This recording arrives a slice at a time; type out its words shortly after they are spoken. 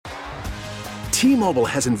T-Mobile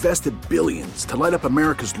has invested billions to light up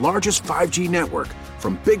America's largest 5G network,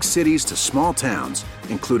 from big cities to small towns,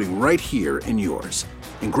 including right here in yours.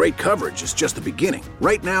 And great coverage is just the beginning.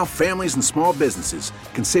 Right now, families and small businesses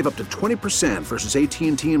can save up to 20% versus AT&T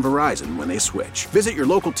and Verizon when they switch. Visit your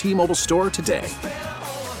local T-Mobile store today.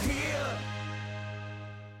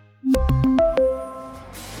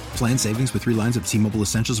 Plan savings with 3 lines of T-Mobile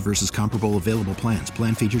Essentials versus comparable available plans.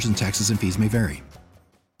 Plan features and taxes and fees may vary.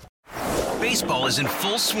 Baseball is in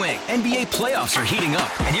full swing. NBA playoffs are heating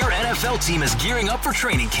up, and your NFL team is gearing up for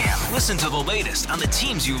training camp. Listen to the latest on the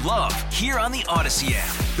teams you love here on the Odyssey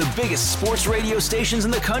app. The biggest sports radio stations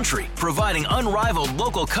in the country, providing unrivaled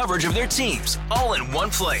local coverage of their teams, all in one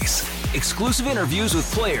place. Exclusive interviews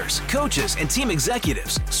with players, coaches, and team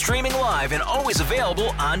executives, streaming live and always available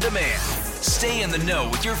on demand. Stay in the know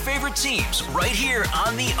with your favorite teams right here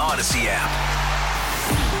on the Odyssey app.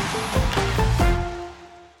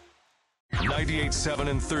 98.7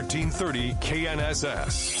 and 1330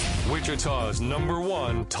 KNSS, Wichita's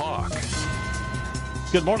 #1 talk.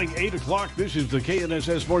 Good morning, 8 o'clock. This is the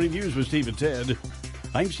KNSS Morning News with Steve and Ted.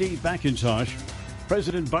 I'm Steve McIntosh.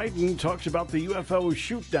 President Biden talks about the UFO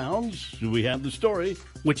shoot-downs. We have the story.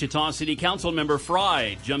 Wichita City Council member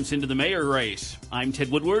Fry jumps into the mayor race. I'm Ted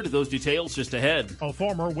Woodward. Those details just ahead. A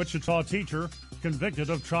former Wichita teacher convicted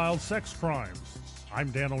of child sex crimes. I'm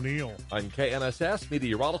Dan O'Neill. I'm KNSS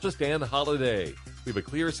meteorologist Dan Holliday. We have a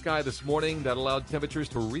clear sky this morning that allowed temperatures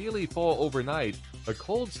to really fall overnight. A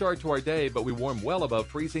cold start to our day, but we warm well above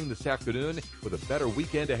freezing this afternoon with a better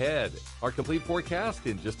weekend ahead. Our complete forecast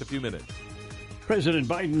in just a few minutes. President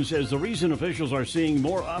Biden says the reason officials are seeing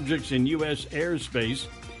more objects in U.S. airspace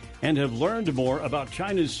and have learned more about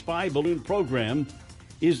China's spy balloon program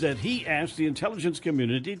is that he asked the intelligence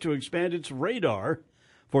community to expand its radar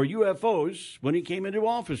for UFOs when he came into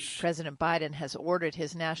office. President Biden has ordered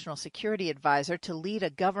his national security advisor to lead a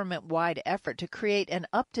government-wide effort to create an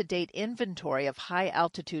up-to-date inventory of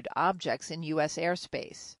high-altitude objects in U.S.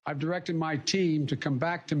 airspace. I've directed my team to come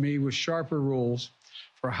back to me with sharper rules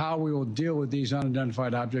for how we will deal with these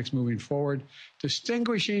unidentified objects moving forward,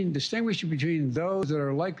 distinguishing between those that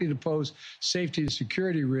are likely to pose safety and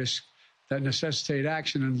security risks that necessitate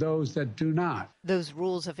action and those that do not. Those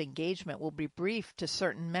rules of engagement will be briefed to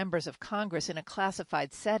certain members of Congress in a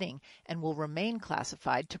classified setting and will remain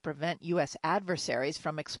classified to prevent U.S. adversaries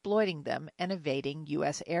from exploiting them and evading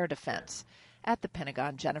U.S. air defense. At the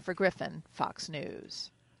Pentagon, Jennifer Griffin, Fox News.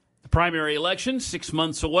 The primary election 6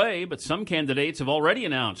 months away, but some candidates have already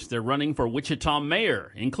announced they're running for Wichita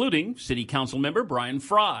mayor, including City Council member Brian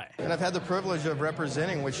Fry. And I've had the privilege of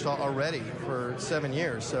representing Wichita already for 7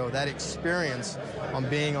 years, so that experience on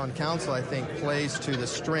being on council, I think, plays to the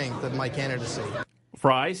strength of my candidacy.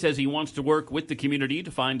 Fry says he wants to work with the community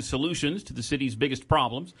to find solutions to the city's biggest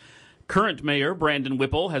problems. Current mayor Brandon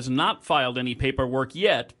Whipple has not filed any paperwork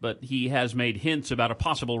yet, but he has made hints about a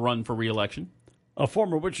possible run for re-election. A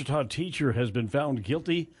former Wichita teacher has been found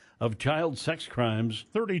guilty of child sex crimes.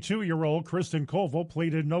 32-year-old Kristen Koval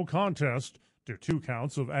pleaded no contest to 2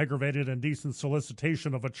 counts of aggravated indecent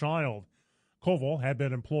solicitation of a child. Koval had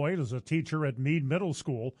been employed as a teacher at Meade Middle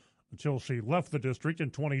School until she left the district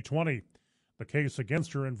in 2020. The case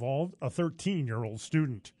against her involved a 13-year-old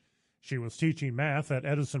student. She was teaching math at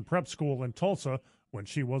Edison Prep School in Tulsa when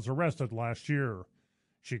she was arrested last year.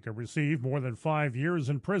 She could receive more than 5 years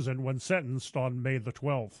in prison when sentenced on May the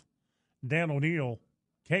 12th. Dan O'Neill,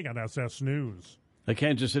 KNSS News. A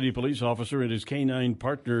Kansas City police officer and his canine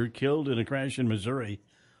partner killed in a crash in Missouri.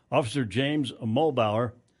 Officer James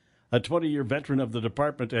Mulbauer, a 20-year veteran of the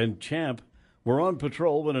department, and Champ were on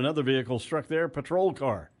patrol when another vehicle struck their patrol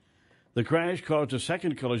car. The crash caused a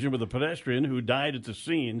second collision with a pedestrian who died at the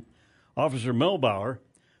scene. Officer Mulbauer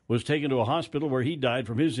was taken to a hospital where he died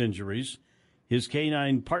from his injuries. His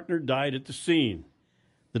canine partner died at the scene.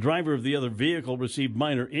 The driver of the other vehicle received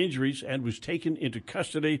minor injuries and was taken into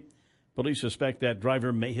custody. Police suspect that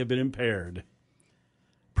driver may have been impaired.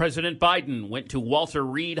 President Biden went to Walter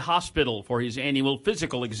Reed Hospital for his annual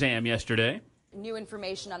physical exam yesterday. New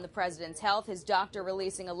information on the president's health. His doctor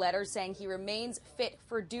releasing a letter saying he remains fit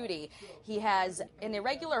for duty. He has an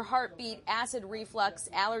irregular heartbeat, acid reflux,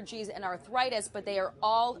 allergies, and arthritis, but they are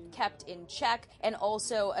all kept in check. And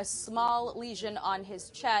also a small lesion on his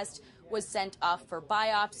chest was sent off for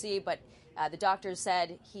biopsy, but the doctor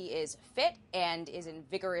said he is fit and is in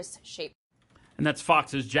vigorous shape. And that's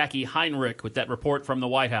Fox's Jackie Heinrich with that report from the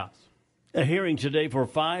White House. A hearing today for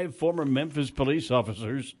 5 former Memphis police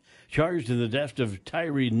officers charged in the death of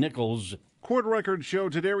Tyree Nichols Court records show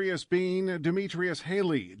Tadarius Bean, Demetrius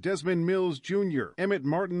Haley, Desmond Mills Jr., Emmett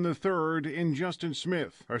Martin III, and Justin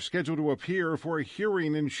Smith are scheduled to appear for a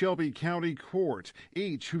hearing in Shelby County Court,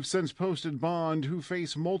 each who've since posted bond who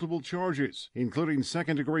face multiple charges, including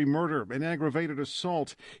second-degree murder and aggravated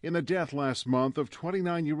assault in the death last month of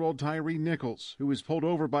 29-year-old Tyree Nichols, who was pulled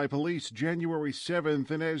over by police January 7th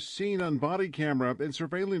and as seen on body camera and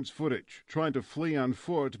surveillance footage, trying to flee on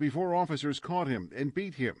foot before officers caught him and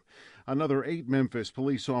beat him. Another 8 Memphis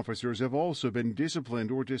police officers have also been disciplined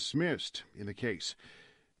or dismissed in the case.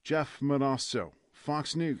 Jeff Manasso,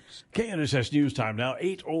 Fox News. KNSS News Time now,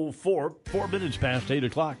 8:04, 4 minutes past 8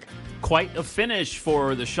 o'clock. Quite a finish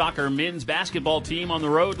for the Shocker men's basketball team on the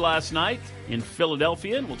road last night in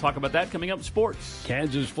Philadelphia, and we'll talk about that coming up in sports.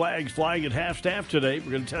 Kansas flags flying at half-staff today.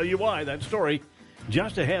 We're going to tell you why. That story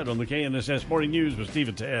just ahead on the KNSS Morning News with Steve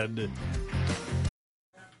and Ted.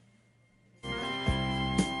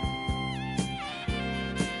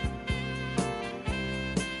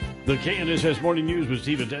 The KNSS Morning News with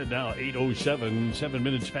Steve and Ted now, 8:07, 7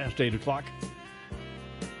 minutes past 8 o'clock.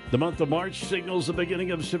 The month of March signals the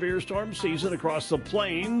beginning of severe storm season across the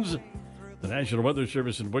plains. The National Weather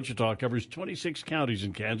Service in Wichita covers 26 counties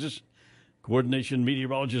in Kansas. Coordination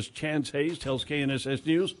meteorologist Chance Hayes tells KNSS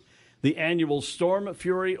News the annual Storm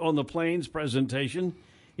Fury on the Plains presentation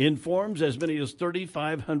informs as many as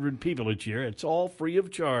 3,500 people each year. It's all free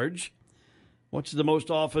of charge. What's the most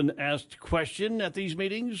often asked question at these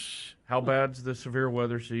meetings? How bad's the severe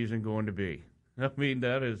weather season going to be? I mean,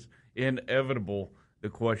 that is inevitable, the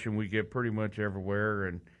question we get pretty much everywhere.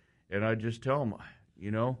 And I just tell them,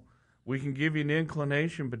 you know, we can give you an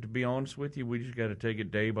inclination, but to be honest with you, we just got to take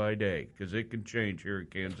it day by day because it can change here in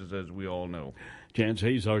Kansas, as we all know. Chance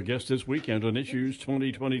Hayes, our guest this weekend on Issues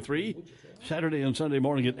 2023, Saturday and Sunday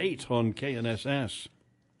morning at 8 on KNSS.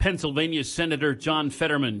 Pennsylvania Senator John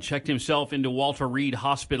Fetterman checked himself into Walter Reed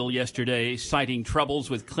Hospital yesterday, citing troubles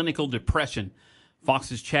with clinical depression.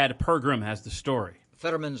 Fox's Chad Pergram has the story.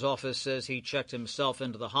 Fetterman's office says he checked himself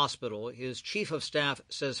into the hospital. His chief of staff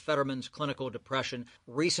says Fetterman's clinical depression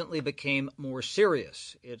recently became more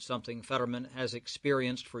serious. It's something Fetterman has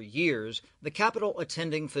experienced for years. The Capitol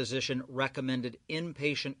attending physician recommended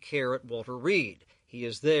inpatient care at Walter Reed. He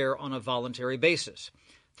is there on a voluntary basis.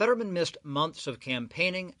 Fetterman missed months of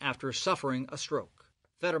campaigning after suffering a stroke.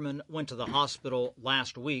 Fetterman went to the hospital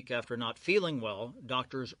last week after not feeling well.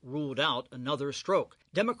 Doctors ruled out another stroke.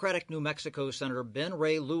 Democratic New Mexico Senator Ben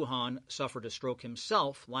Ray Lujan suffered a stroke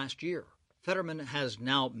himself last year. Fetterman has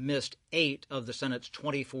now missed 8 of the Senate's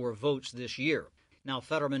 24 votes this year. Now,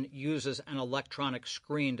 Fetterman uses an electronic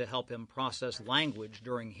screen to help him process language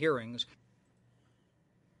during hearings.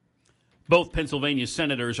 Both Pennsylvania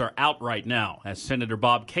senators are out right now, as Senator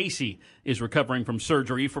Bob Casey is recovering from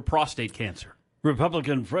surgery for prostate cancer.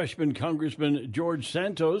 Republican freshman Congressman George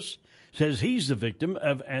Santos says he's the victim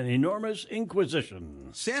of an enormous inquisition.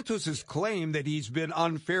 Santos's claim that he's been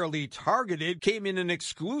unfairly targeted came in an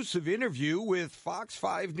exclusive interview with Fox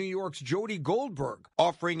 5 New York's Jody Goldberg,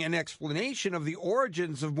 offering an explanation of the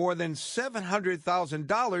origins of more than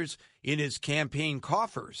 $700,000 in his campaign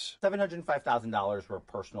coffers. $705,000 were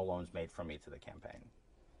personal loans made from me to the campaign.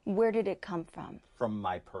 Where did it come from? From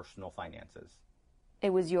my personal finances.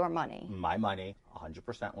 It was your money. My money,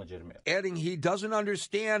 100% legitimate. Adding he doesn't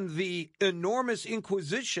understand the enormous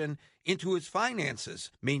inquisition into his finances,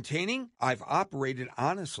 maintaining, I've operated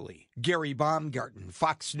honestly. Gary Baumgarten,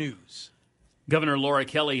 Fox News. Governor Laura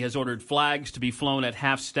Kelly has ordered flags to be flown at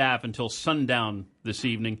half-staff until sundown this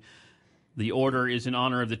evening. The order is in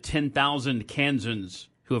honor of the 10,000 Kansans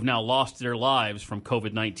who have now lost their lives from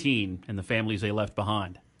COVID-19 and the families they left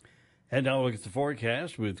behind. And now look at the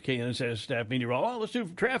forecast with KNSS staff meteorologist. Let's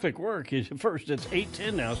do traffic work. First, it's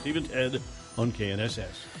 8:10 now. Stephen Ted on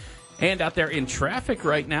KNSS. And out there in traffic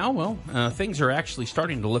right now, well, things are actually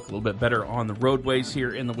starting to look a little bit better on the roadways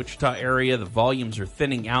here in the Wichita area. The volumes are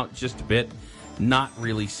thinning out just a bit. Not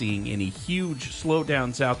really seeing any huge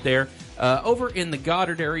slowdowns out there. Over in the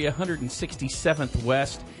Goddard area, 167th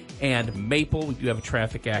West and Maple, we do have a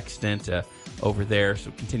traffic accident over there,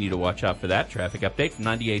 so continue to watch out for that. Traffic update from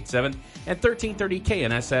 98.7 and 1330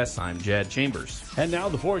 KNSS. I'm Jad Chambers. And now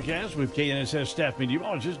the forecast with KNSS staff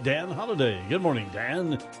meteorologist Dan Holliday. Good morning,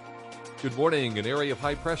 Dan. Good morning. An area of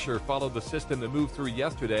high pressure followed the system that moved through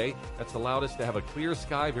yesterday. That's allowed us to have a clear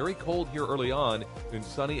sky, very cold here early on, then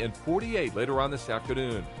sunny and 48 later on this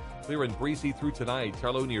afternoon. Clear and breezy through tonight,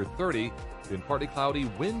 a low near 30. Then partly cloudy,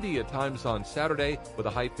 windy at times on Saturday with a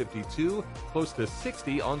high 52, close to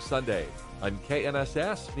 60 on Sunday. I'm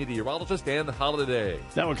KNSS meteorologist Dan Holliday.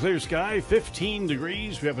 Now a clear sky, 15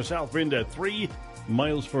 degrees. We have a south wind at 3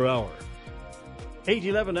 miles per hour.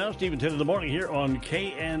 8:11 now, Stephen 10 in the morning here on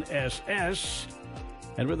KNSS.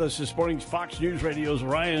 And with us this morning, Fox News Radio's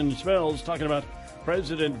Ryan Smells talking about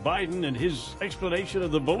President Biden and his explanation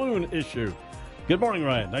of the balloon issue. Good morning,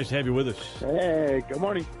 Ryan. Nice to have you with us. Hey, good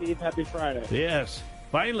morning, Steve. Happy Friday. Yes.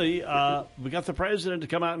 Finally, we got the president to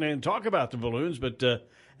come out and talk about the balloons, but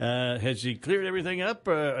has he cleared everything up?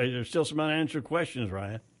 Are there still some unanswered questions,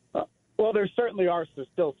 Ryan? Well, there certainly are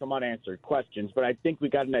still some unanswered questions, but I think we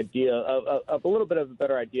got an idea of a little bit of a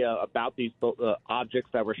better idea about these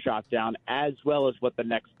objects that were shot down, as well as what the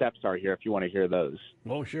next steps are here, if you want to hear those.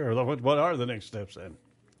 Oh, sure. What are the next steps then?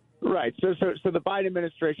 Right. So the Biden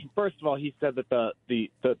administration, first of all, he said that the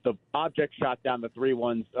objects shot down, the three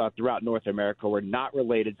ones throughout North America, were not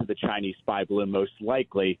related to the Chinese spy balloon, most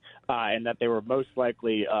likely, and that they were most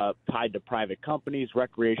likely tied to private companies,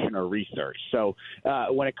 recreation, or research. So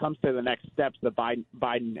when it comes to the next steps, the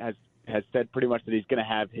Biden has said pretty much that he's going to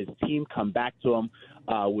have his team come back to him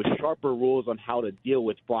with sharper rules on how to deal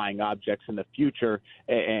with flying objects in the future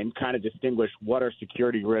and kind of distinguish what are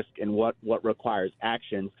security risks and what requires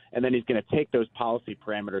action. And then he's going to take those policy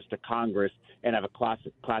parameters to Congress and have a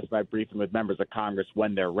classified briefing with members of Congress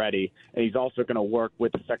when they're ready. And he's also going to work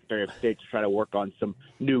with the Secretary of State to try to work on some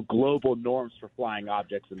new global norms for flying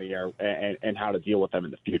objects in the air and how to deal with them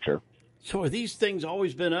in the future. So have these things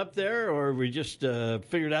always been up there, or have we just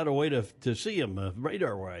figured out a way to see them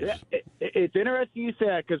radar-wise? Yeah, it's interesting you say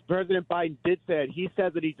that because President Biden did say it. He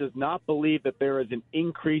said that he does not believe that there is an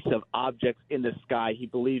increase of objects in the sky. He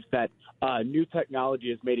believes that new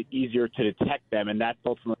technology has made it easier to detect them, and that's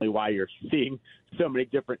ultimately why you're seeing so many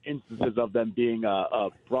different instances of them being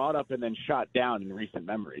brought up and then shot down in recent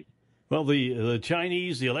memory. Well, the alleged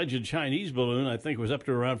Chinese balloon, I think, was up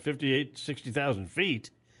to around 60,000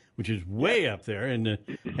 feet. Which is way up there, and the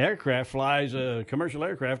aircraft flies, commercial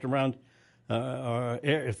aircraft, around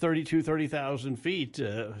 30,000 feet.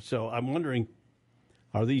 So I'm wondering,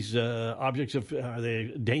 are these objects, are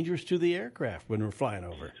they dangerous to the aircraft when we're flying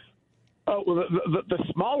over? Oh, well, the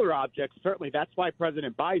smaller objects, certainly. That's why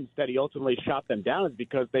President Biden said he ultimately shot them down, is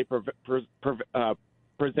because they present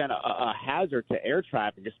a hazard to air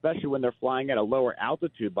traffic, especially when they're flying at a lower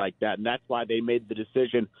altitude like that. And that's why they made the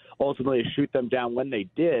decision ultimately to shoot them down when they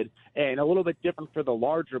did. And a little bit different for the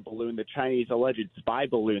larger balloon, the Chinese alleged spy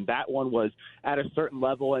balloon. That one was at a certain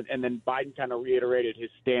level. And then Biden kind of reiterated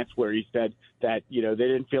his stance where he said that, they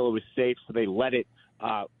didn't feel it was safe, so they let it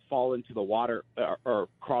fall into the water or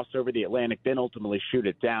cross over the Atlantic, then ultimately shoot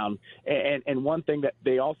it down. And one thing that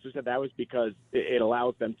they also said that was because it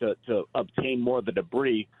allows them to obtain more of the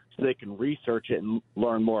debris so they can research it and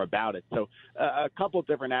learn more about it. So a couple of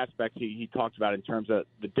different aspects he talked about in terms of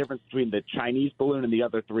the difference between the Chinese balloon and the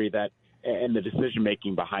other three and the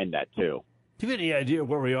decision-making behind that, too. Do you have any idea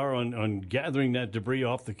where we are on gathering that debris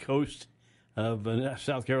off the coast of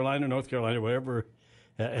South Carolina, North Carolina, wherever?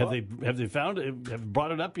 Have they found it? Have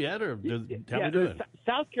brought it up yet, or how they doing?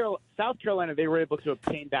 South Carolina, they were able to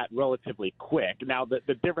obtain that relatively quick. Now, the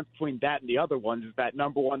difference between that and the other ones is that,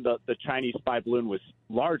 number one, the Chinese spy balloon was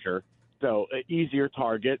larger, so an easier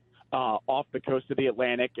target off the coast of the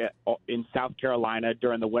Atlantic in South Carolina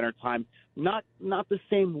during the wintertime. Not the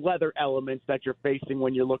same weather elements that you're facing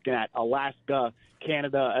when you're looking at Alaska,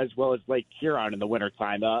 Canada, as well as Lake Huron in the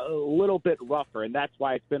wintertime. A little bit rougher, and that's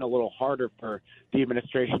why it's been a little harder for the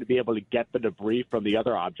administration to be able to get the debris from the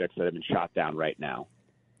other objects that have been shot down right now.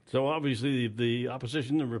 So obviously the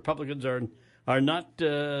opposition, the Republicans, are not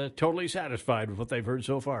totally satisfied with what they've heard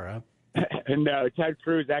so far, huh? And Ted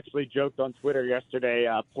Cruz actually joked on Twitter yesterday,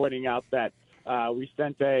 pointing out that we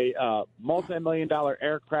sent a multi-million-dollar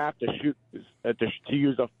aircraft to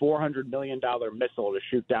use a $400 million missile to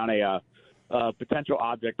shoot down a potential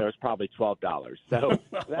object that was probably $12. So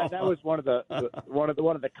that was one of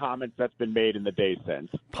the comments that's been made in the days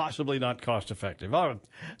since. Possibly not cost effective. All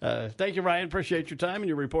right, thank you, Ryan. Appreciate your time and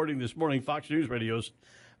your reporting this morning. Fox News Radio's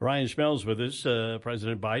Ryan Schmelz with us.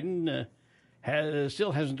 President Biden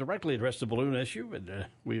still hasn't directly addressed the balloon issue, but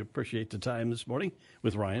we appreciate the time this morning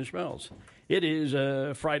with Ryan Schmelz. It is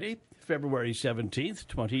Friday, February 17th,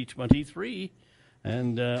 2023,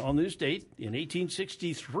 and on this date, in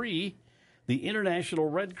 1863, the International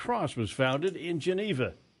Red Cross was founded in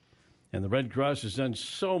Geneva. And the Red Cross has done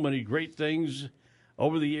so many great things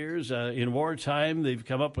over the years. In wartime, they've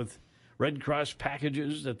come up with Red Cross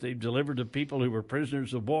packages that they've delivered to people who were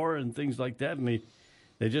prisoners of war and things like that, and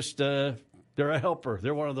they just... they're a helper.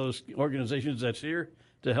 They're one of those organizations that's here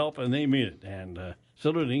to help, and they mean it. And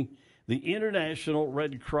saluting the International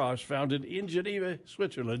Red Cross, founded in Geneva,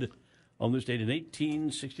 Switzerland, on this date in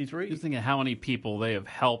 1863. Just think of how many people they have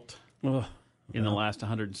helped in the last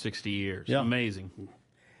 160 years. Yeah. Amazing.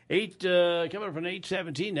 Coming up from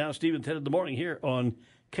 8:17 now, Stephen Ted in the morning here on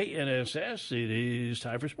KNSS. It is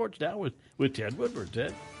time for sports now with Ted Woodward.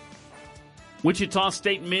 Ted. Wichita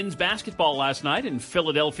State men's basketball last night in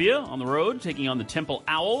Philadelphia on the road, taking on the Temple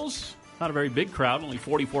Owls. Not a very big crowd. Only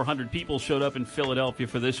 4,400 people showed up in Philadelphia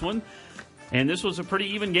for this one. And this was a pretty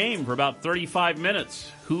even game for about 35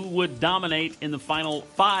 minutes. Who would dominate in the final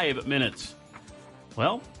 5 minutes?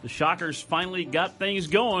 Well, the Shockers finally got things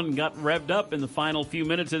going, got revved up in the final few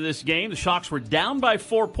minutes of this game. The Shocks were down by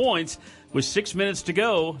 4 points with 6 minutes to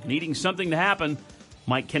go, needing something to happen.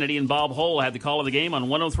 Mike Kennedy and Bob Hull had the call of the game on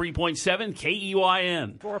 103.7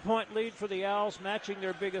 KEYN. 4-point lead for the Owls, matching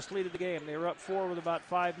their biggest lead of the game. They were up 4 with about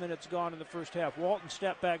 5 minutes gone in the first half. Walton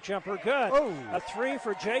step-back jumper, good. Oh. A 3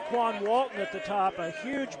 for Jaquan Walton at the top, a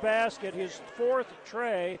huge basket, his 4th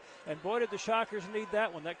tray, and boy did the Shockers need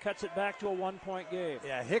that one. That cuts it back to a 1-point game.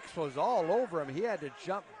 Yeah, Hicks was all over him. He had to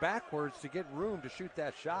jump backwards to get room to shoot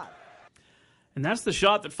that shot. And that's the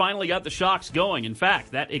shot that finally got the Shocks going. In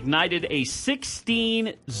fact, that ignited a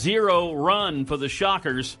 16-0 run for the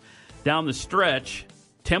Shockers down the stretch.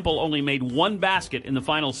 Temple only made 1 basket in the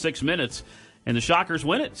final 6 minutes, and the Shockers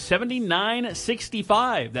win it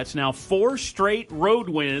 79-65. That's now 4 straight road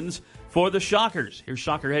wins for the Shockers. Here's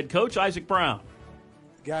Shocker head coach Isaac Brown.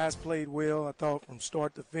 The guys played well, I thought, from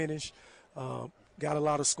start to finish. Got a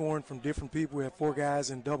lot of scoring from different people. We had 4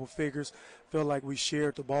 guys in double figures. Felt like we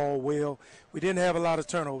shared the ball well. We didn't have a lot of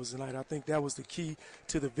turnovers tonight. I think that was the key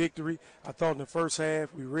to the victory. I thought in the first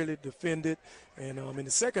half we really defended. And in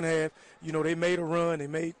the second half, they made a run. They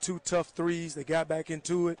made 2 tough threes. They got back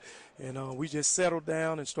into it. And we just settled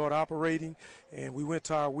down and started operating. And we went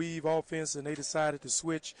to our weave offense, and they decided to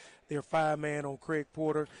switch their 5-man on Craig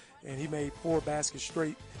Porter. And he made 4 baskets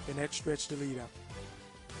straight, and that stretched the lead out.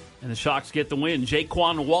 And the Shocks get the win.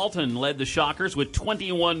 Jaquan Walton led the Shockers with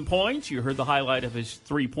 21 points. You heard the highlight of his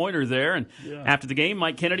three-pointer there. And after the game,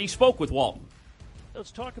 Mike Kennedy spoke with Walton.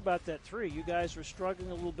 Let's talk about that 3. You guys were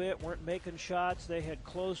struggling a little bit, weren't making shots. They had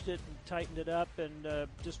closed it and tightened it up. And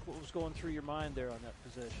just what was going through your mind there on that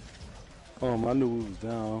possession? I knew we was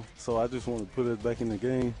down, so I just wanted to put us back in the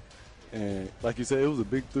game. And like you said, it was a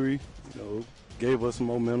big 3. Gave us some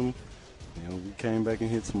momentum. We came back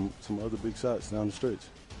and hit some other big shots down the stretch.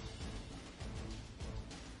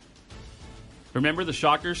 Remember, the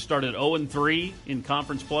Shockers started 0-3 in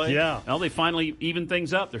conference play? Yeah. Well, they finally evened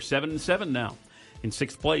things up. They're 7-7 now in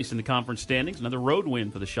 6th place in the conference standings. Another road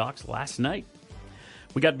win for the Shocks last night.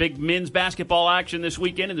 We got big men's basketball action this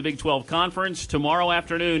weekend in the Big 12 Conference. Tomorrow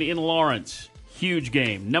afternoon in Lawrence. Huge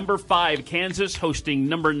game. Number 5, Kansas, hosting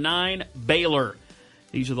number 9, Baylor.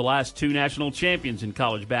 These are the last 2 national champions in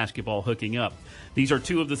college basketball hooking up. These are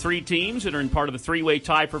 2 of the 3 teams that are in part of the 3-way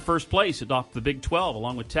tie for first place atop the Big 12,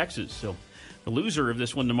 along with Texas. So the loser of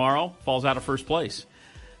this one tomorrow falls out of first place.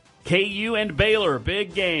 KU and Baylor,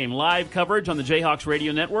 big game. Live coverage on the Jayhawks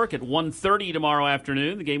radio network at 1:30 tomorrow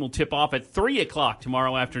afternoon. The game will tip off at 3 o'clock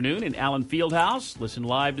tomorrow afternoon in Allen Fieldhouse. Listen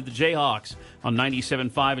live to the Jayhawks on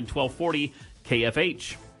 97.5 and 1240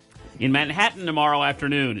 KFH. In Manhattan tomorrow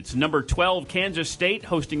afternoon, it's number 12 Kansas State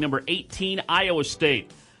hosting number 18 Iowa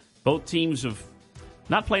State. Both teams have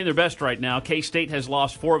not playing their best right now. K-State has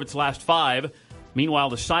lost 4 of its last 5. Meanwhile,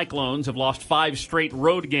 the Cyclones have lost 5 straight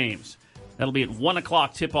road games. That'll be at 1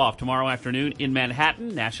 o'clock tip-off tomorrow afternoon in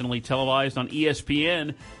Manhattan, nationally televised on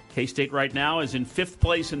ESPN. K-State right now is in 5th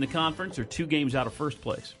place in the conference, or 2 games out of first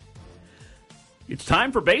place. It's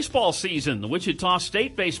time for baseball season. The Wichita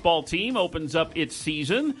State baseball team opens up its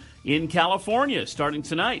season in California starting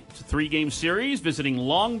tonight. It's a 3-game series visiting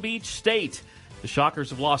Long Beach State. The Shockers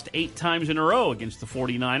have lost 8 times in a row against the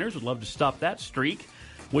 49ers. Would love to stop that streak.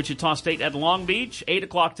 Wichita State at Long Beach, 8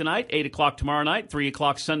 o'clock tonight, 8 o'clock tomorrow night, 3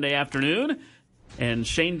 o'clock Sunday afternoon. And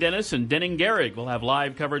Shane Dennis and Denning Gehrig will have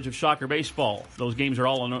live coverage of Shocker baseball. Those games are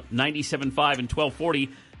all on 97.5 and 1240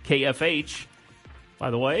 KFH. By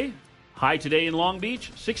the way, high today in Long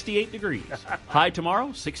Beach, 68 degrees. High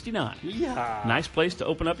tomorrow, 69. Yeah. Nice place to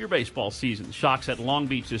open up your baseball season. The Shocks at Long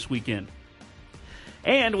Beach this weekend.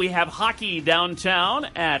 And we have hockey downtown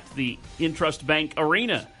at the Intrust Bank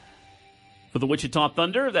Arena. For the Wichita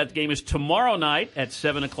Thunder, that game is tomorrow night at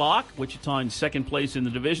 7 o'clock. Wichita in 2nd place in the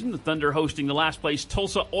division. The Thunder hosting the last place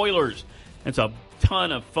Tulsa Oilers. It's a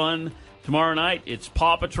ton of fun tomorrow night. It's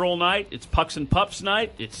Paw Patrol night. It's Pucks and Pups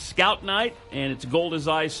night. It's Scout night. And it's Gold as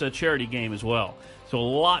Ice charity game as well. So a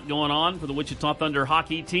lot going on for the Wichita Thunder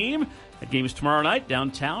hockey team. That game is tomorrow night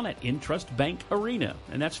downtown at Intrust Bank Arena.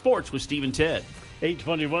 And that's sports with Steve and Ted.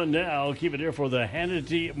 8:21 now. Keep it here for the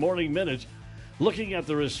Hannity Morning Minute. Looking at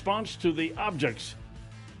the response to the objects.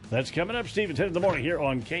 That's coming up, Steve and Ted in the morning here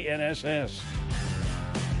on KNSS.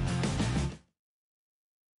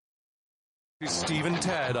 Steve and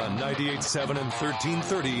Ted on 98.7 and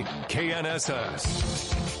 1330 KNSS.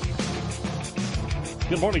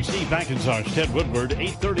 Good morning, Steve Backensarge, Ted Woodward,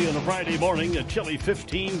 8:30 on a Friday morning, a chilly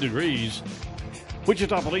 15 degrees.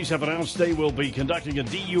 Wichita police have announced they will be conducting a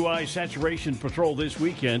DUI saturation patrol this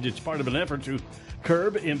weekend. It's part of an effort to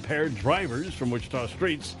curb impaired drivers from Wichita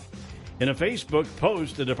streets. In a Facebook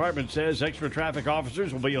post, the department says extra traffic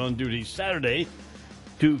officers will be on duty Saturday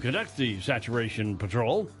to conduct the saturation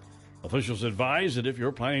patrol. Officials advise that if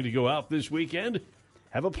you're planning to go out this weekend,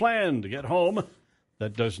 have a plan to get home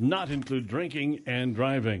that does not include drinking and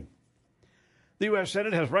driving. The U.S.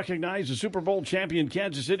 Senate has recognized the Super Bowl champion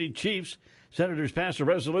Kansas City Chiefs. Senators passed a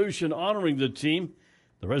resolution honoring the team.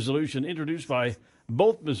 The resolution, introduced by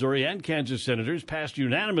both Missouri and Kansas senators, passed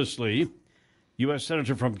unanimously. U.S.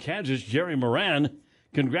 Senator from Kansas, Jerry Moran,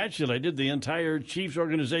 congratulated the entire Chiefs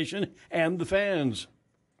organization and the fans.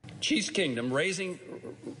 Chiefs Kingdom, ranging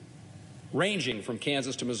from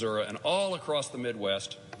Kansas to Missouri and all across the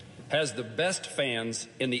Midwest, has the best fans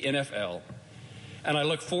in the NFL, and I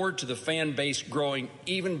look forward to the fan base growing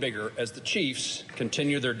even bigger as the Chiefs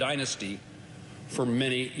continue their dynasty for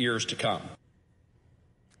many years to come.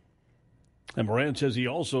 And Moran says he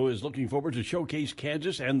also is looking forward to showcase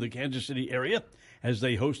Kansas and the Kansas City area as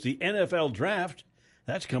they host the NFL Draft.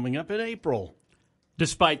 That's coming up in April.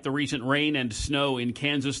 Despite the recent rain and snow in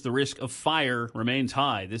Kansas, the risk of fire remains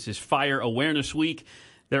high. This is Fire Awareness Week.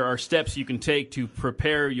 There are steps you can take to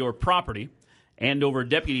prepare your property. Andover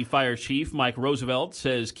Deputy Fire Chief Mike Roosevelt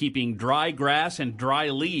says keeping dry grass and dry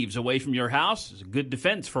leaves away from your house is a good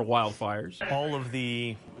defense for wildfires. All of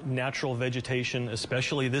the natural vegetation,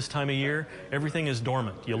 especially this time of year, everything is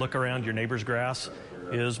dormant. You look around, your neighbor's grass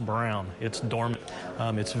is brown. It's dormant.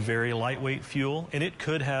 It's very lightweight fuel, and it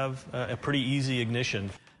could have a pretty easy ignition.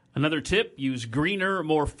 Another tip, use greener,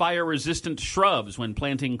 more fire-resistant shrubs when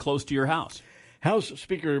planting close to your house. House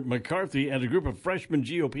Speaker McCarthy and a group of freshman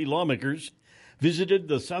GOP lawmakers visited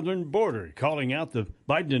the southern border, calling out the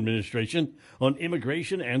Biden administration on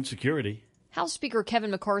immigration and security. House Speaker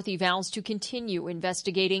Kevin McCarthy vows to continue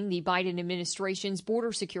investigating the Biden administration's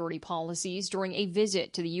border security policies during a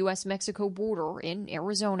visit to the U.S.-Mexico border in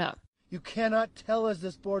Arizona. You cannot tell us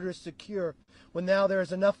this border is secure when now there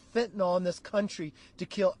is enough fentanyl in this country to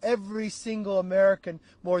kill every single American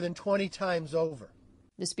more than 20 times over.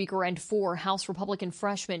 The Speaker and 4 House Republican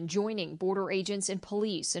freshmen joining border agents and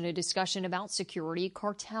police in a discussion about security,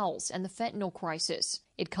 cartels, and the fentanyl crisis.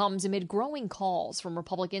 It comes amid growing calls from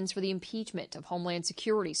Republicans for the impeachment of Homeland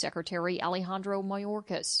Security Secretary Alejandro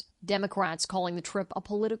Mayorkas. Democrats calling the trip a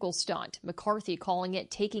political stunt, McCarthy calling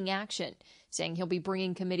it taking action, saying he'll be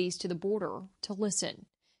bringing committees to the border to listen.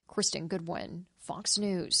 Kristen Goodwin, Fox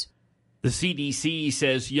News. The CDC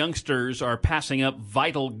says youngsters are passing up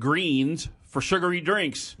vital greens for sugary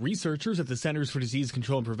drinks. Researchers at the Centers for Disease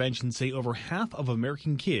Control and Prevention say over half of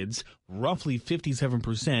American kids, roughly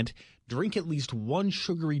 57%, drink at least one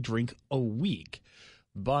sugary drink a week.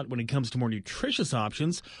 But when it comes to more nutritious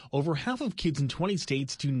options, over half of kids in 20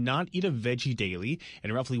 states do not eat a veggie daily,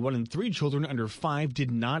 and roughly 1 in 3 children under 5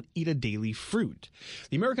 did not eat a daily fruit.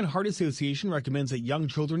 The American Heart Association recommends that young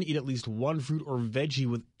children eat at least one fruit or veggie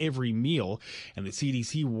with every meal, and the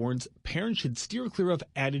CDC warns parents should steer clear of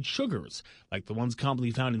added sugars, like the ones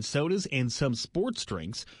commonly found in sodas and some sports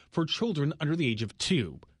drinks, for children under the age of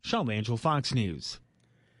 2. Sean Langell, Fox News.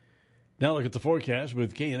 Now look at the forecast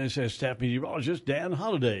with KNSS staff meteorologist Dan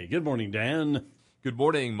Holliday. Good morning, Dan. Good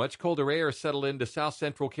morning. Much colder air settled into south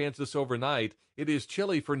central Kansas overnight. It is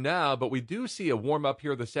chilly for now, but we do see a warm up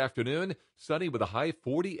here this afternoon. Sunny with a high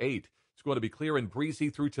 48. It's going to be clear and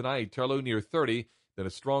breezy through tonight, to a low near 30. Then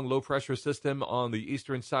a strong low pressure system on the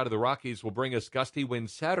eastern side of the Rockies will bring us gusty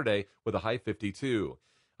winds Saturday with a high 52.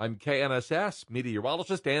 I'm KNSS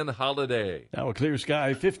meteorologist Dan Holliday. Now a clear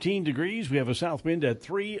sky, 15 degrees. We have a south wind at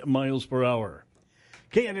 3 miles per hour.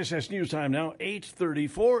 KNSS News Time now,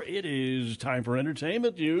 8:34. It is time for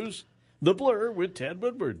entertainment news. The Blur with Ted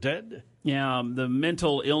Woodward. Ted? Yeah, the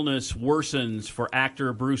mental illness worsens for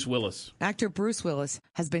actor Bruce Willis. Actor Bruce Willis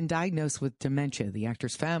has been diagnosed with dementia. The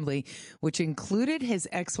actor's family, which included his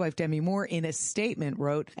ex-wife Demi Moore, in a statement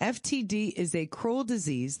wrote, "FTD is a cruel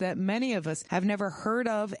disease that many of us have never heard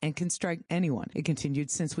of and can strike anyone." It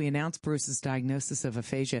continued, "Since we announced Bruce's diagnosis of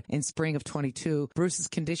aphasia in spring of 22, Bruce's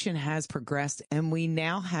condition has progressed and we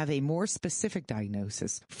now have a more specific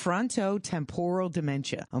diagnosis, frontotemporal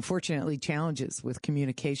dementia. Unfortunately, challenges with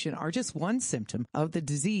communication are just one symptom of the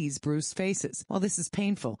disease Bruce faces. While this is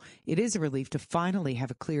painful, it is a relief to finally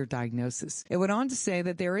have a clear diagnosis." It went on to say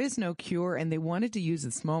that there is no cure and they wanted to use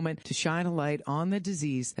this moment to shine a light on the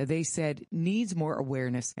disease that they said needs more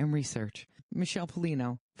awareness and research. Michelle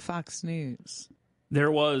Polino, Fox News. There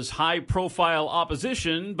was high-profile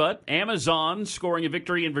opposition, but Amazon scoring a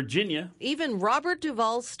victory in Virginia. Even Robert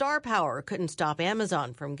Duvall's Star Power couldn't stop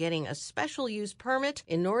Amazon from getting a special use permit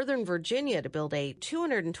in Northern Virginia to build a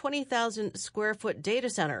 220,000-square-foot data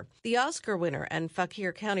center. The Oscar winner and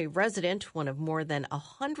Fauquier County resident, one of more than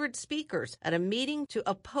 100 speakers at a meeting to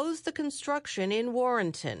oppose the construction in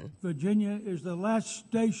Warrenton. Virginia is the last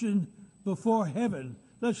station before heaven.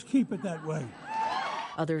 Let's keep it that way.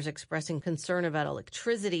 Others expressing concern about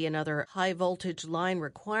electricity and other high-voltage line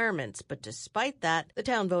requirements. But despite that, the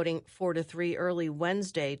town voting 4-3 early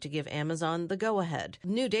Wednesday to give Amazon the go-ahead.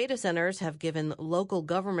 New data centers have given local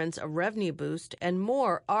governments a revenue boost, and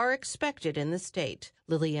more are expected in the state.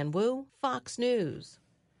 Lillian Wu, Fox News.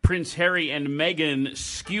 Prince Harry and Meghan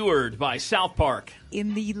skewered by South Park.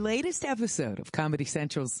 In the latest episode of Comedy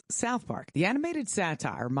Central's South Park, the animated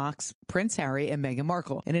satire mocks Prince Harry and Meghan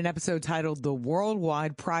Markle. In an episode titled The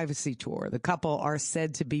Worldwide Privacy Tour, the couple are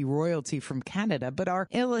said to be royalty from Canada, but are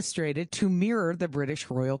illustrated to mirror the British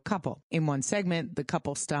royal couple. In one segment, the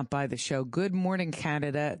couple stopped by the show Good Morning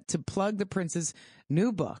Canada to plug the prince's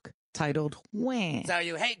new book titled When. So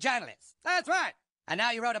you hate journalists? That's right. And now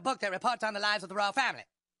you wrote a book that reports on the lives of the royal family.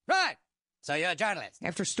 Right. So you're a journalist.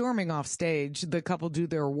 After storming off stage, the couple do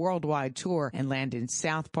their worldwide tour and land in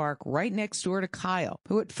South Park right next door to Kyle,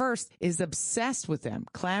 who at first is obsessed with them,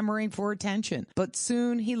 clamoring for attention. But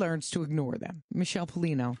soon he learns to ignore them. Michelle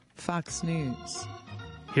Polino, Fox News.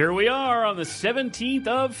 Here we are on the 17th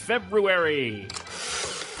of February.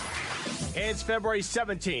 It's February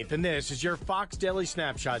 17th, and this is your Fox Daily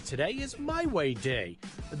Snapshot. Today is My Way Day.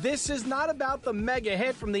 This is not about the mega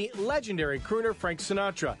hit from the legendary crooner Frank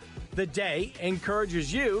Sinatra. The day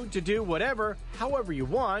encourages you to do whatever, however you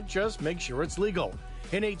want, just make sure it's legal.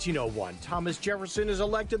 In 1801, Thomas Jefferson is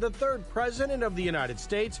elected the third president of the United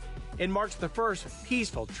States and marks the first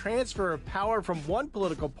peaceful transfer of power from one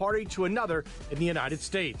political party to another in the United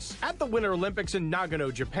States. At the Winter Olympics in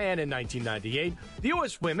Nagano, Japan in 1998, the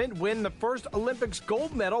U.S. women win the first Olympics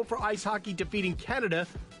gold medal for ice hockey, defeating Canada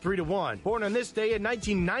 3-1. Born on this day in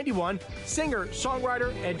 1991,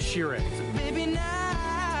 singer-songwriter Ed Sheeran. Baby, now.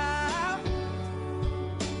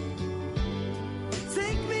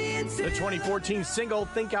 The 2014 single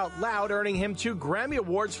Think Out Loud earning him 2 Grammy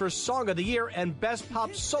Awards for Song of the Year and Best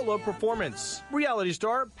Pop Solo Performance. Reality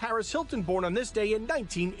star Paris Hilton, born on this day in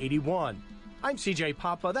 1981. I'm CJ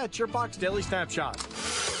Papa. That's your Fox Daily Snapshot.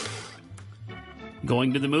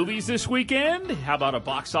 Going to the movies this weekend? How about a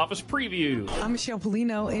box office preview? I'm Michelle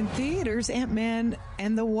Polino. In theaters, Ant-Man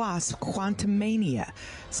and the Wasp: Quantumania.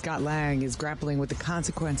 Scott Lang is grappling with the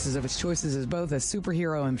consequences of his choices as both a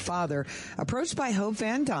superhero and father. Approached by Hope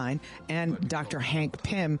Van Dyne and Dr. Hank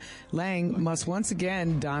Pym, Lang must once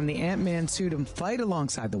again don the Ant-Man suit and fight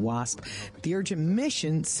alongside the Wasp. The urgent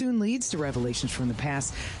mission soon leads to revelations from the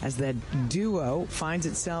past as the duo finds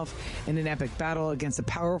itself in an epic battle against a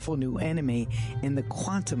powerful new enemy in the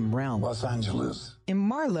quantum realm. Los Angeles. In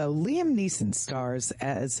Marlowe, Liam Neeson stars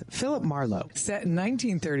as Philip Marlowe. Set in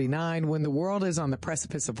 1939, when the world is on the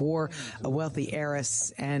precipice of war, a wealthy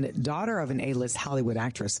heiress and daughter of an A-list Hollywood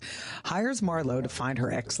actress hires Marlowe to find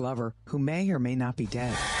her ex-lover, who may or may not be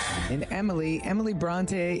dead. In Emily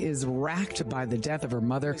Bronte is racked by the death of her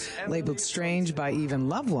mother. Labeled strange by even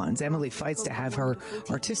loved ones, Emily fights to have her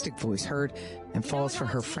artistic voice heard and falls for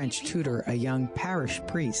her French tutor, a young parish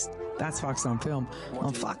priest. That's Fox on Film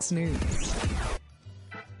on Fox News.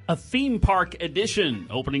 A theme park edition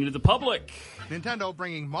opening to the public. Nintendo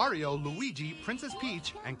bringing Mario, Luigi, Princess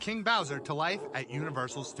Peach, and King Bowser to life at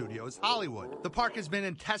Universal Studios Hollywood. The park has been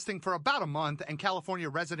in testing for about a month, and California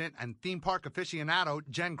resident and theme park aficionado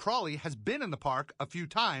Jen Crawley has been in the park a few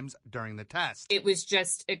times during the test. It was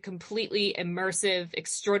just a completely immersive,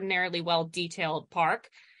 extraordinarily well-detailed park.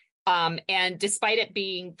 And despite it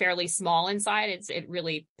being fairly small inside, it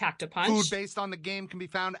really packed a punch. Food based on the game can be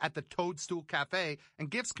found at the Toadstool Cafe, and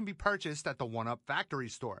gifts can be purchased at the 1UP Factory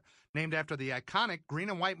store, named after the iconic green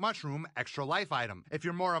and white mushroom Extra Life item. If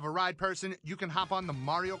you're more of a ride person, you can hop on the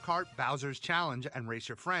Mario Kart Bowser's Challenge and race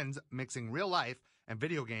your friends, mixing real life and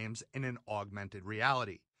video games in an augmented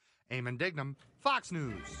reality. Eamon Dignam, Fox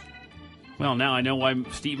News. Well, now I know why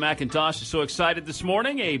Steve McIntosh is so excited this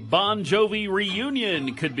morning. A Bon Jovi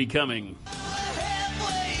reunion could be coming.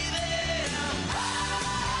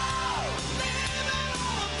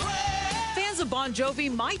 Fans of Bon Jovi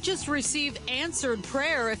might just receive answered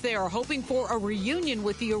prayer if they are hoping for a reunion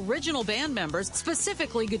with the original band members,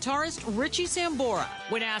 specifically guitarist Richie Sambora.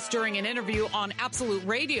 When asked during an interview on Absolute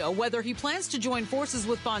Radio whether he plans to join forces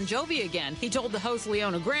with Bon Jovi again, he told the host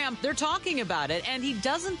Leona Graham they're talking about it and he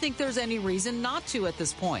doesn't think there's any reason not to at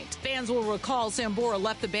this point. Fans will recall Sambora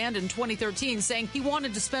left the band in 2013 saying he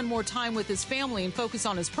wanted to spend more time with his family and focus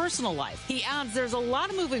on his personal life. He adds there's a lot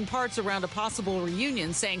of moving parts around a possible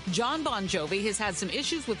reunion, saying John Bon Jovi has had some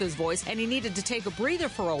issues with his voice and he needed to take a breather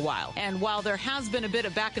for a while. And while there has been a bit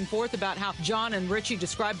of back and forth about how John and Richie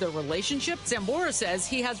describe their relationship, Sambora says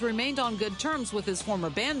he has remained on good terms with his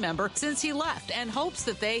former band member since he left and hopes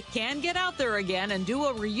that they can get out there again and do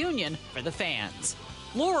a reunion for the fans.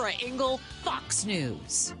 Laura Ingle, Fox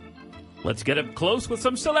News. Let's get up close with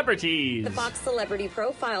some celebrities. The Fox Celebrity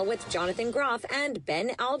Profile with Jonathan Groff and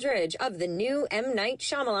Ben Aldridge of the new M. Night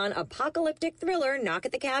Shyamalan apocalyptic thriller Knock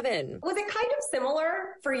at the Cabin. Was it kind of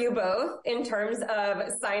similar for you both in terms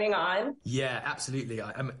of signing on? Yeah, absolutely.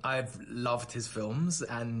 I've loved his films,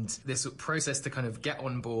 and this process to kind of get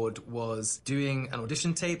on board was doing an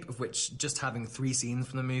audition tape, of which just having 3 scenes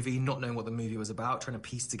from the movie, not knowing what the movie was about, trying to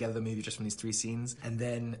piece together the movie just from these 3 scenes, and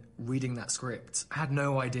then reading that script. I had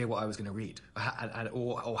no idea what I was going to read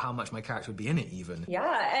or how much my character would be in it even.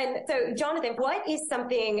 Yeah, and so Jonathan, what is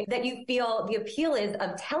something that you feel the appeal is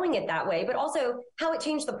of telling it that way, but also how it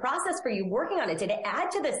changed the process for you working on it? Did it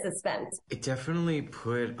add to the suspense? It definitely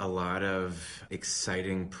put a lot of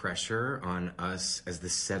exciting pressure on us as the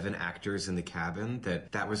 7 actors in the cabin,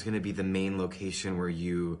 that was going to be the main location where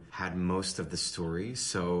you had most of the story.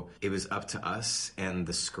 So it was up to us and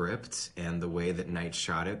the script and the way that Night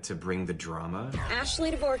shot it to bring the drama.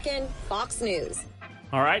 Ashley Dvorkin, Fox News.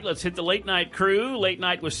 All right, let's hit the late night crew. Late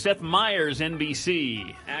night with Seth Meyers,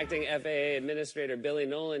 NBC. Acting FAA Administrator Billy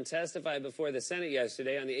Nolan testified before the Senate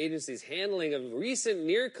yesterday on the agency's handling of recent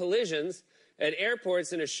near collisions at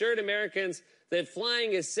airports and assured Americans that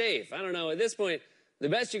flying is safe. I don't know, at this point, the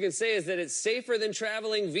best you can say is that it's safer than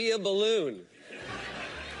traveling via balloon.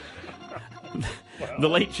 The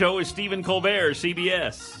Late Show with Stephen Colbert,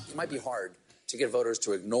 CBS. It might be hard to get voters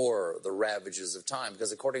to ignore the ravages of time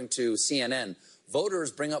because according to CNN, voters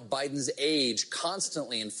bring up Biden's age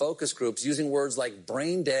constantly in focus groups using words like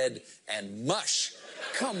brain dead and mush.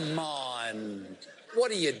 Come on.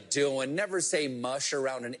 What are you doing? Never say mush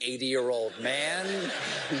around an 80-year-old man.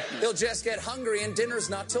 He'll just get hungry and dinner's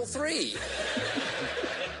not till 3.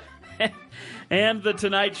 And The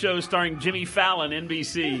Tonight Show starring Jimmy Fallon,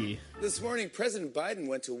 NBC. This morning, President Biden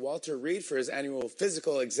went to Walter Reed for his annual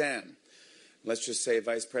physical exam. Let's just say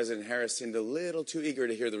Vice President Harris seemed a little too eager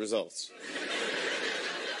to hear the results.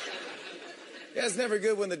 Yeah, it's never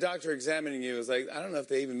good when the doctor examining you is like, I don't know if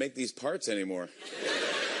they even make these parts anymore.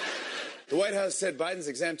 The White House said Biden's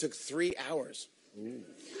exam took 3 hours. Ooh.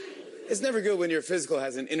 It's never good when your physical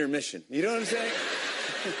has an intermission. You know what I'm saying?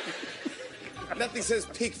 Nothing says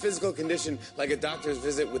peak physical condition like a doctor's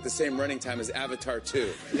visit with the same running time as Avatar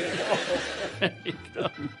 2. There you go.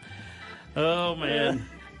 Oh, man.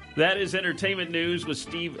 That is entertainment news with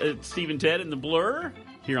Steve and Ted and the Blur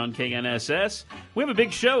here on KNSS. We have a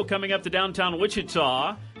big show coming up to downtown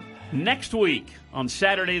Wichita next week on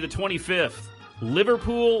Saturday the 25th.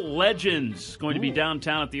 Liverpool Legends going to be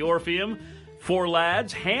downtown at the Orpheum. 4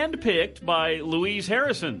 lads, handpicked by Louise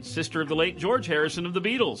Harrison, sister of the late George Harrison of the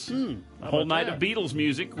Beatles. A whole night of Beatles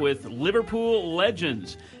music with Liverpool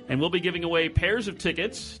Legends. And we'll be giving away pairs of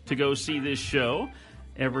tickets to go see this show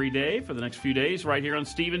every day for the next few days right here on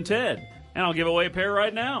Steve and Ted. And I'll give away a pair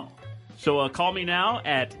right now. So call me now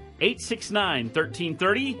at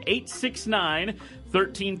 869-1330,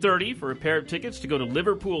 869-1330 for a pair of tickets to go to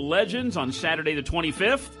Liverpool Legends on Saturday the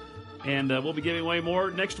 25th. And we'll be giving away more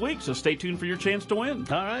next week, so stay tuned for your chance to win.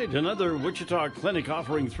 All right, another Wichita clinic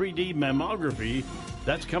offering 3D mammography.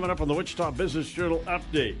 That's coming up on the Wichita Business Journal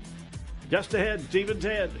Update. Just ahead, Steve and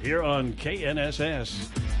Ted here on KNSS.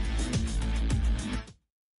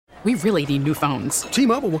 We really need new phones.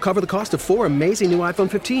 T-Mobile will cover the cost of 4 amazing new iPhone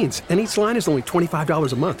 15s, and each line is only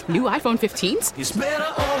 $25 a month. New iPhone 15s? It's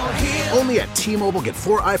better over here. Only at T-Mobile, get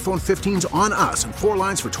 4 iPhone 15s on us and 4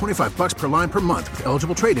 lines for $25 per line per month with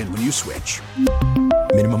eligible trade-in when you switch.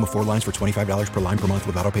 Minimum of 4 lines for $25 per line per month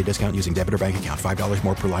with autopay discount using debit or bank account. $5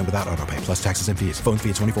 more per line without autopay, plus taxes and fees. Phone fee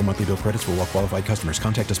at 24 monthly bill credits for well-qualified customers.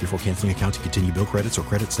 Contact us before canceling account to continue bill credits or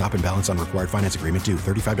credit stop and balance on required finance agreement due.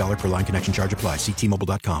 $35 per line connection charge applies. See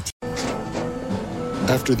T-Mobile.com.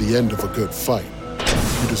 After the end of a good fight,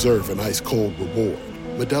 you deserve an ice-cold reward.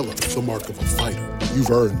 Modelo is the mark of a fighter.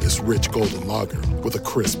 You've earned this rich golden lager with a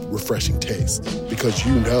crisp, refreshing taste. Because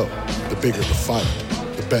you know, the bigger the fight,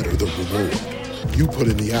 the better the reward. You put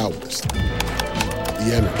in the hours,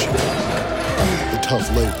 the energy, the tough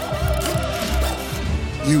labor.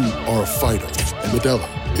 You are a fighter, and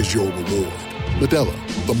Modelo is your reward.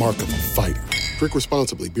 Modelo, the mark of a fighter. Drink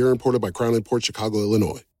responsibly. Beer imported by Crown Imports, Chicago,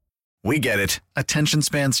 Illinois. We get it. Attention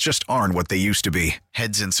spans just aren't what they used to be.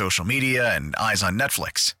 Heads in social media and eyes on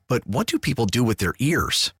Netflix. But what do people do with their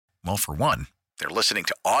ears? Well, for one, they're listening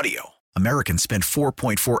to audio. Americans spend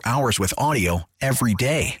 4.4 hours with audio every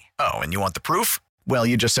day. Oh, and you want the proof? Well,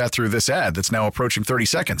 you just sat through this ad that's now approaching 30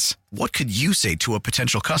 seconds. What could you say to a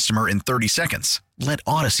potential customer in 30 seconds? Let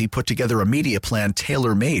Odyssey put together a media plan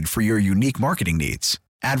tailor-made for your unique marketing needs.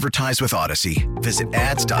 Advertise with Odyssey. Visit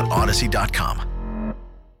ads.odyssey.com.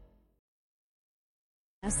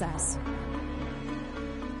 SS.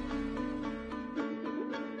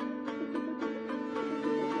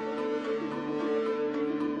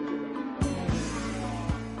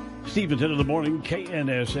 Steve and 10 in the morning,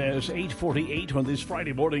 KNSS 8:48 on this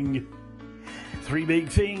Friday morning. Three big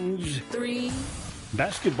things.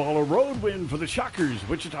 Basketball, a road win for the Shockers.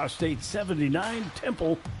 Wichita State 79,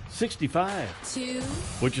 Temple 65. 2.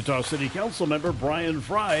 Wichita City Council member Brian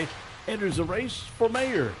Fry enters a race for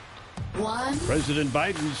mayor. 1. President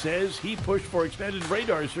Biden says he pushed for expanded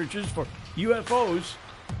radar searches for UFOs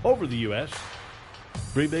over the U.S.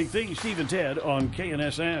 Three big things, Steve and Ted on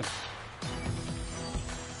KNSS.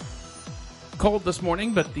 Cold this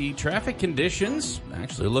morning, but the traffic conditions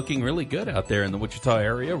actually looking really good out there in the Wichita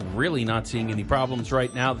area. Really not seeing any problems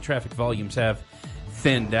right now. The traffic volumes have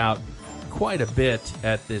thinned out quite a bit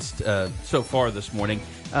at this so far this morning.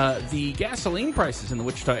 The gasoline prices in the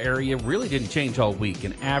Wichita area really didn't change all week.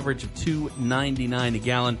 An average of $2.99 a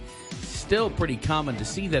gallon. Still pretty common to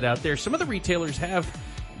see that out there. Some of the retailers have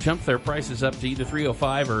jumped their prices up to either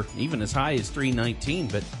 $3.05 or even as high as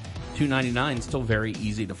 $3.19, but $2.99 is still very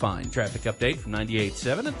easy to find. Traffic update from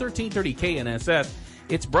 98.7 and 1330 KNSS.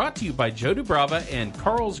 It's brought to you by Joe Dubrava and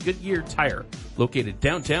Carl's Goodyear Tire, located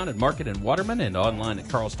downtown at Market and Waterman and online at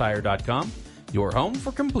carlstire.com. Your home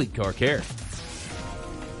for complete car care.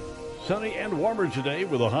 Sunny and warmer today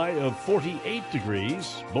with a high of 48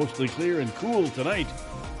 degrees. Mostly clear and cool tonight.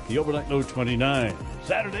 The overnight low 29.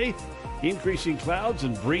 Saturday, increasing clouds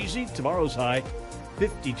and breezy. Tomorrow's high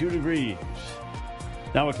 52 degrees.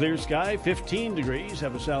 Now a clear sky, 15 degrees,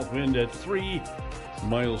 have a south wind at 3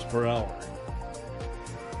 miles per hour.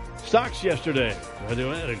 Stocks yesterday, they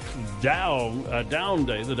had a down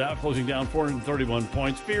day. The Dow closing down 431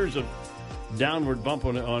 points. Fears of downward bump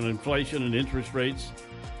on inflation and interest rates.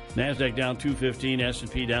 NASDAQ down 215,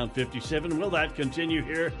 S&P down 57. Will that continue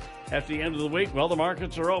here at the end of the week? Well, the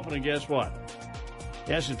markets are open, and guess what?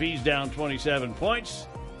 S&P's down 27 points.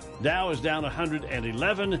 Dow is down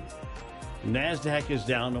 111. NASDAQ is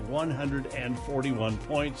down 141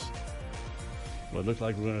 points. Well, it looks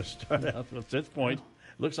like we're going to start out at this point.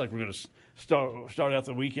 Looks like we're going to start out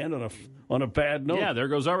the weekend on a bad note. Yeah, there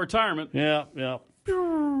goes our retirement. Yeah.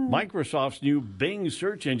 Microsoft's new Bing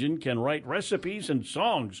search engine can write recipes and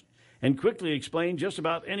songs and quickly explain just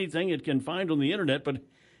about anything it can find on the internet. But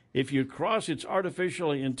if you cross its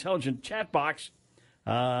artificially intelligent chat box,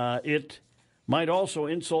 it might also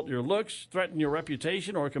insult your looks, threaten your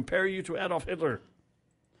reputation, or compare you to Adolf Hitler.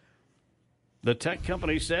 The tech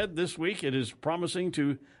company said this week it is promising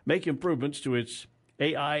to make improvements to its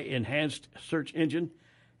AI-enhanced search engine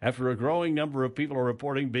after a growing number of people are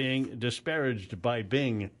reporting being disparaged by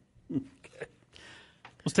Bing.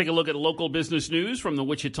 Let's take a look at local business news from the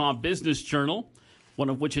Wichita Business Journal. One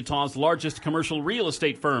of Wichita's largest commercial real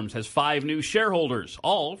estate firms has 5 new shareholders,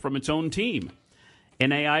 all from its own team.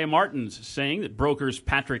 NAI Martin's saying that brokers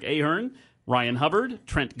Patrick Ahern, Ryan Hubbard,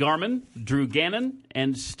 Trent Garman, Drew Gannon,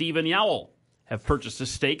 and Stephen Yowell have purchased a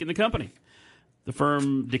stake in the company. The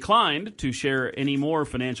firm declined to share any more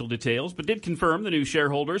financial details, but did confirm the new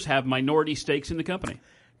shareholders have minority stakes in the company.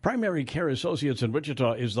 Primary Care Associates in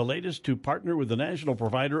Wichita is the latest to partner with the national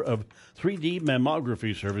provider of 3D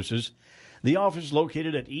mammography services. The office,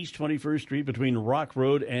 located at East 21st Street between Rock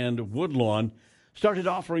Road and Woodlawn, started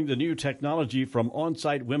offering the new technology from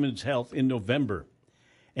On-Site Women's Health in November.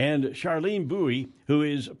 And Charlene Bowie, who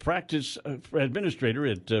is practice administrator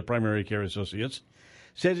at Primary Care Associates,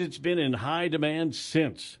 says it's been in high demand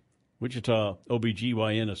since. Wichita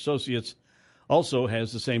OBGYN Associates also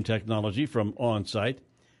has the same technology from On-Site,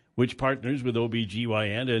 which partners with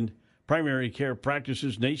OBGYN and primary care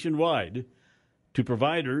practices nationwide to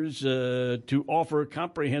providers to offer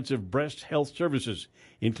comprehensive breast health services,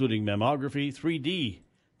 including mammography, 3D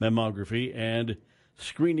mammography, and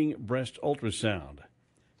screening breast ultrasound.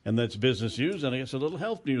 And that's business news, and I guess a little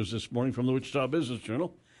health news this morning from the Wichita Business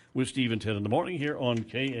Journal with Steve and 10 in the morning here on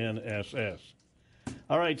KNSS.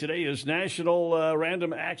 All right, today is National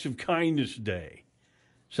Random Acts of Kindness Day.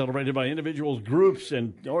 celebrated by individuals, groups,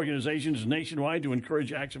 and organizations nationwide to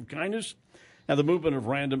encourage acts of kindness. Now, the movement of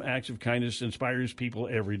random acts of kindness inspires people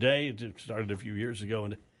every day. It started a few years ago,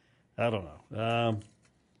 and I don't know.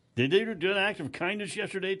 Did you do an act of kindness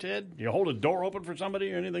yesterday, Ted? Did you hold a door open for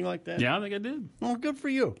somebody or anything like that? Yeah, I think I did. Well, good for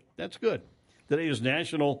you. That's good. Today is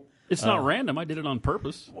National... It's not random. I did it on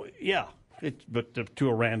purpose. Yeah, but to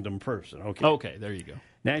a random person. Okay. Okay, there you go.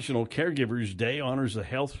 National Caregivers Day honors the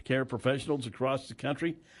health care professionals across the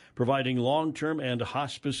country providing long-term and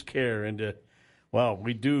hospice care. And,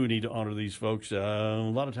 we do need to honor these folks.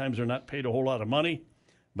 A lot of times they're not paid a whole lot of money,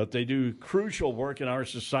 but they do crucial work in our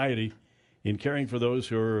society in caring for those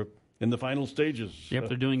who are in the final stages. Yep,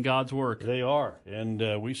 they're doing God's work. They are, and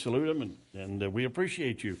we salute them, and we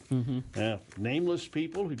appreciate you. Mm-hmm. Nameless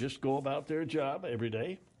people who just go about their job every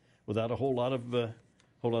day without a whole lot of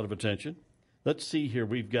attention. Let's see here.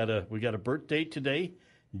 We got a birthday today.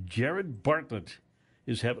 Jared Bartlett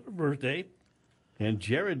is having a birthday, and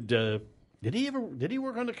Jared did he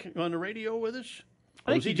work on the radio with us?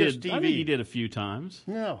 I think he did. TV? I think he did a few times.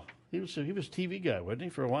 No. He was TV guy, wasn't he,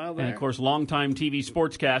 for a while there? And, of course, longtime TV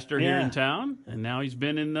sportscaster here in town, and now he's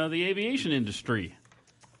been in the aviation industry.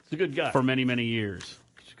 He's a good guy. For many, many years.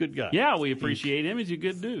 He's a good guy. Yeah, we appreciate him. He's a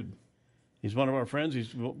good dude. He's one of our friends.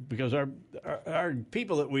 Because our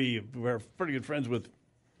people that we're pretty good friends with,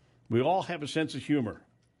 we all have a sense of humor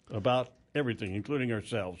about everything, including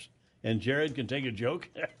ourselves. And Jared can take a joke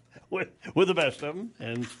with the best of them,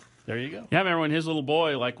 and there you go. Yeah, I remember when his little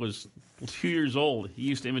boy was 2 years old. He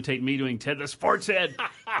used to imitate me doing Ted the Sports Head.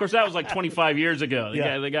 Of course, that was like 25 years ago.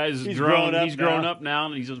 The guy's grown. He's grown up now,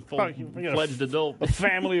 and he's a full-fledged adult. A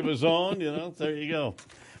family of his own, There you go.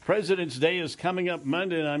 President's Day is coming up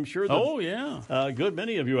Monday, and I'm sure a good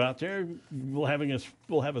many of you out there will have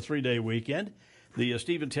a 3-day weekend. The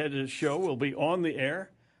Steve and Ted show will be on the air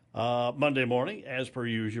Monday morning, as per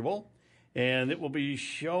usual, and it will be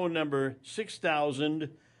show number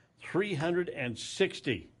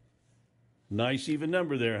 6,360. Nice even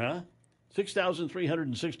number there, huh?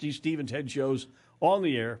 6,360 Steve and Ted shows on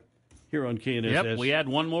the air here on KNSS. Yep, we add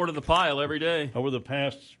one more to the pile every day. Over the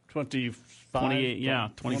past 25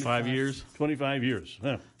 years. 25 years.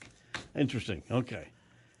 Huh. Interesting. Okay.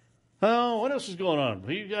 What else is going on?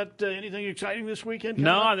 You got anything exciting this weekend?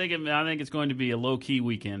 No, I think it's going to be a low-key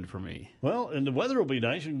weekend for me. Well, and the weather will be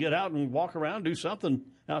nice. You can get out and walk around, do something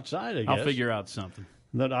outside, I guess. I'll figure out something.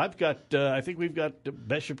 But I think we've got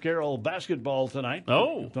Bishop Carroll basketball tonight.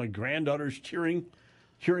 Oh. My granddaughter's cheering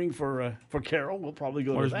for Carroll. We'll probably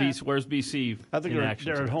go to that. Where's BC? I think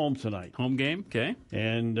they're at home tonight. Home game? Okay.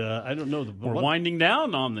 And I don't know. We're winding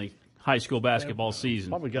down on the high school basketball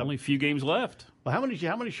season. Only a few games left. Well,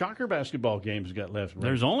 how many Shocker basketball games got left?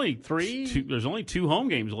 There's only 3. There's only 2 home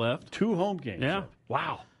games left. 2 home games. Yeah. Left.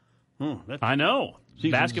 Wow. I know.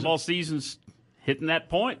 Basketball season's hitting that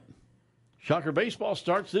point. Shocker baseball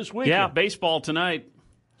starts this week. Yeah, baseball tonight.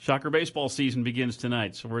 Shocker baseball season begins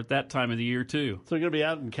tonight, so we're at that time of the year, too. So you're going to be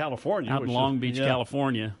out in California. Out in Long Beach,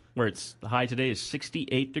 California, where the high today is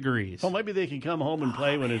 68 degrees. Well, maybe they can come home and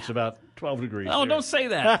play when it's about 12 degrees. Oh, don't say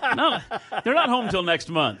that. No, they're not home till next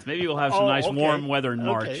month. Maybe we'll have some nice warm weather in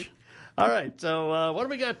March. Okay. All right, so what do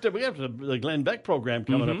we got? We have the Glenn Beck program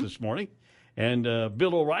coming up this morning, and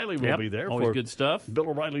Bill O'Reilly will be there. Always good stuff. Bill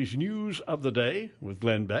O'Reilly's News of the Day with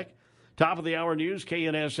Glenn Beck. Top of the hour news,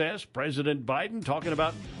 KNSS, President Biden talking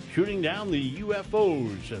about shooting down the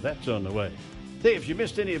UFOs. That's on the way. Hey, if you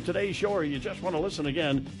missed any of today's show or you just want to listen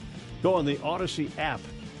again, go on the Odyssey app.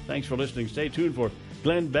 Thanks for listening. Stay tuned for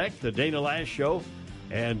Glenn Beck, the Dana Lash Show,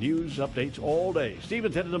 and news updates all day. Steve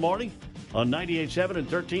and Ted in the morning on 98.7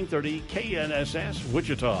 and 1330 KNSS,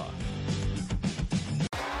 Wichita.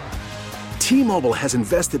 T-Mobile has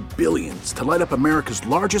invested billions to light up America's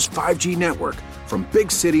largest 5G network, from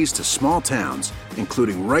big cities to small towns,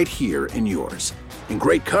 including right here in yours. And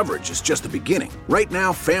great coverage is just the beginning. Right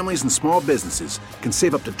now, families and small businesses can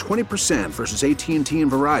save up to 20% versus AT&T and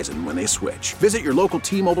Verizon when they switch. Visit your local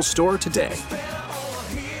T-Mobile store today.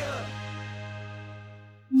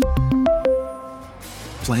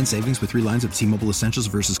 Plan savings with 3 lines of T-Mobile Essentials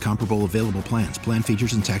versus comparable available plans. Plan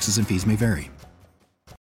features and taxes and fees may vary.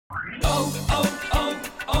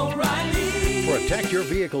 Protect your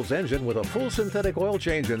vehicle's engine with a full synthetic oil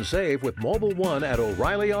change and save with Mobil 1 at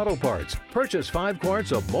O'Reilly Auto Parts. Purchase 5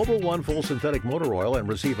 quarts of Mobil 1 full synthetic motor oil and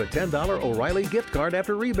receive a $10 O'Reilly gift card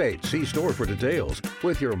after rebate. See store for details.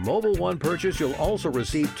 With your Mobil 1 purchase, you'll also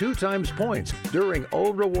receive 2 times points during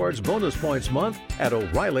O Rewards Bonus Points Month at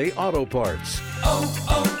O'Reilly Auto Parts.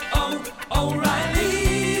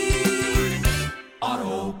 O'Reilly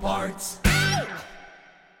Auto Parts.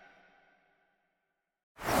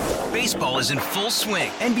 baseball is in full swing.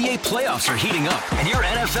 NBA playoffs are heating up, and your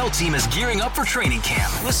NFL team is gearing up for training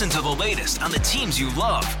camp. Listen to the latest on the teams you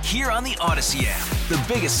love here on the Odyssey app. The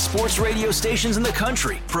biggest sports radio stations in the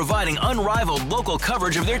country, providing unrivaled local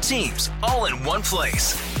coverage of their teams, all in one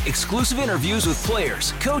place. Exclusive interviews with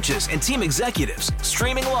players, coaches, and team executives,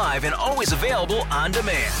 streaming live and always available on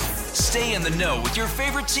demand. Stay in the know with your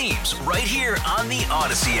favorite teams right here on the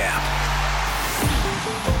Odyssey app.